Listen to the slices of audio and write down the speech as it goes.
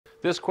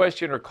This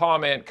question or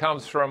comment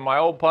comes from my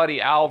old buddy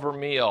Al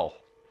Vermeil.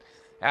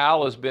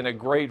 Al has been a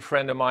great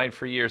friend of mine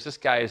for years. This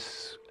guy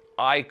is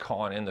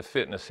icon in the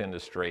fitness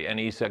industry, and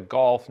he's a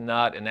golf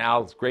nut. And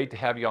Al, it's great to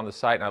have you on the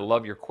site, and I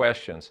love your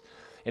questions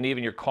and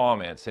even your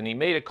comments. And he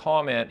made a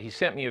comment, he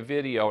sent me a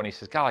video, and he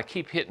says, God, I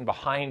keep hitting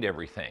behind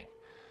everything.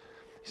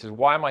 He says,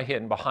 why am I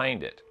hitting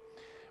behind it?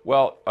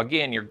 Well,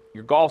 again, your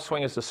golf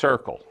swing is a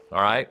circle,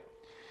 all right?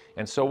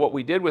 And so what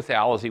we did with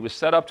Al is he was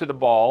set up to the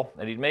ball,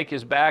 and he'd make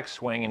his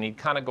backswing, and he'd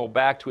kind of go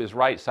back to his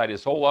right side.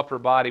 His whole upper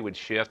body would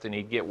shift, and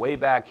he'd get way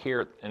back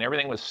here, and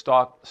everything was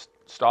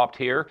stopped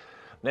here.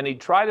 Then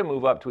he'd try to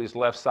move up to his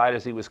left side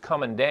as he was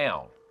coming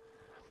down.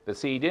 But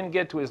see, he didn't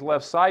get to his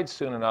left side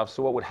soon enough,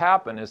 so what would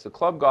happen is the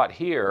club got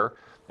here,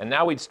 and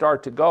now we'd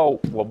start to go,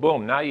 well,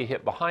 boom, now you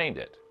hit behind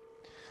it.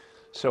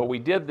 So we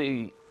did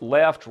the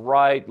left,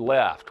 right,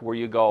 left, where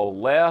you go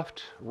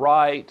left,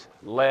 right,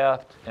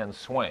 left, and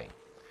swing.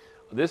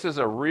 This is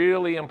a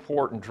really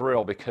important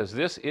drill because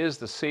this is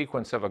the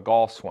sequence of a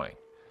golf swing.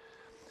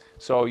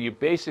 So you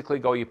basically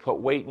go, you put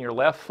weight in your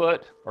left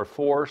foot or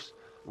force,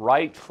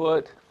 right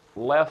foot,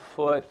 left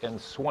foot, and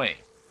swing.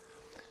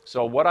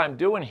 So what I'm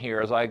doing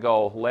here is I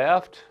go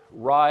left,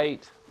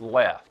 right,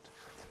 left.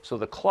 So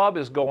the club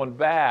is going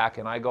back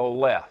and I go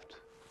left.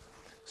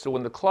 So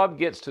when the club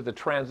gets to the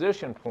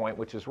transition point,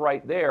 which is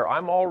right there,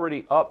 I'm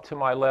already up to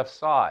my left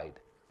side.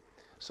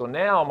 So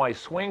now my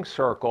swing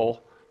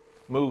circle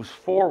moves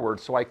forward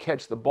so I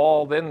catch the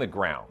ball, then the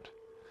ground.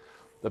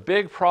 The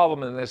big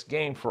problem in this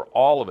game for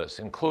all of us,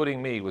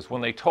 including me, was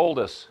when they told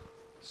us,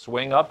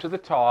 swing up to the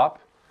top,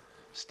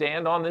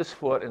 stand on this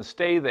foot and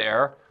stay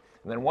there,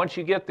 and then once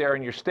you get there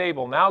and you're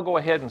stable, now go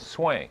ahead and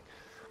swing.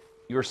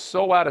 You're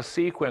so out of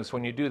sequence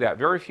when you do that.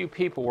 Very few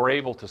people were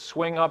able to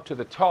swing up to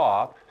the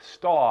top,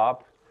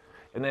 stop,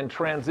 and then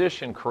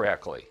transition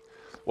correctly.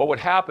 What would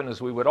happen is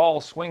we would all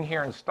swing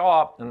here and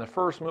stop, and the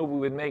first move we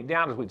would make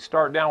down is we'd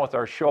start down with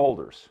our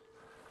shoulders.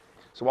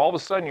 So all of a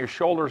sudden your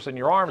shoulders and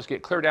your arms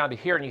get clear down to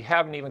here and you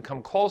haven't even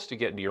come close to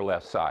getting to your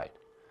left side.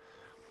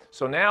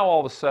 So now all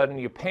of a sudden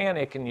you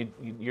panic and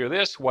you're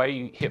this way,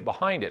 you hit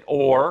behind it.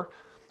 Or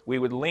we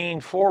would lean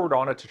forward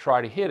on it to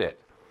try to hit it.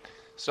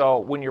 So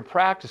when you're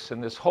practicing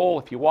this whole,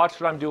 if you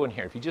watch what I'm doing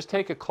here, if you just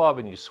take a club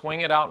and you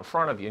swing it out in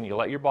front of you and you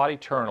let your body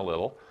turn a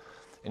little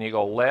and you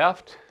go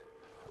left,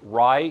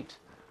 right,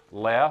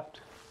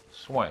 left,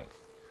 swing.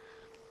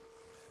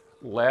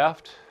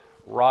 Left,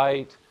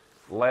 right,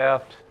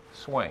 left,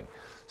 swing.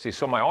 See,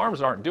 so my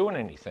arms aren't doing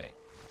anything.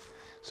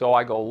 So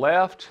I go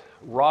left,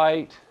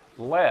 right,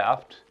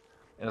 left,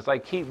 and as I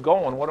keep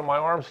going, what do my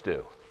arms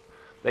do?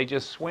 They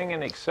just swing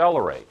and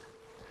accelerate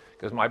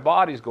because my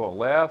body's going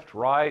left,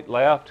 right,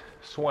 left,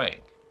 swing.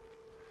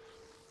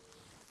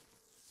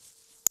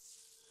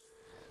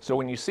 So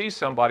when you see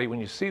somebody,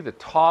 when you see the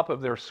top of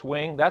their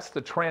swing, that's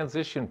the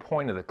transition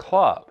point of the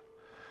club.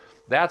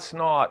 That's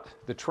not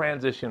the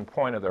transition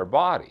point of their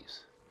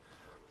bodies.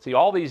 See,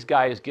 all these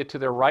guys get to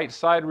their right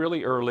side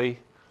really early,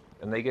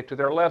 and they get to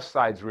their left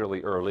sides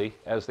really early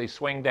as they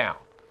swing down.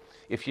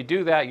 If you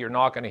do that, you're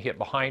not going to hit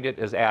behind it,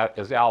 as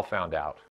Al found out.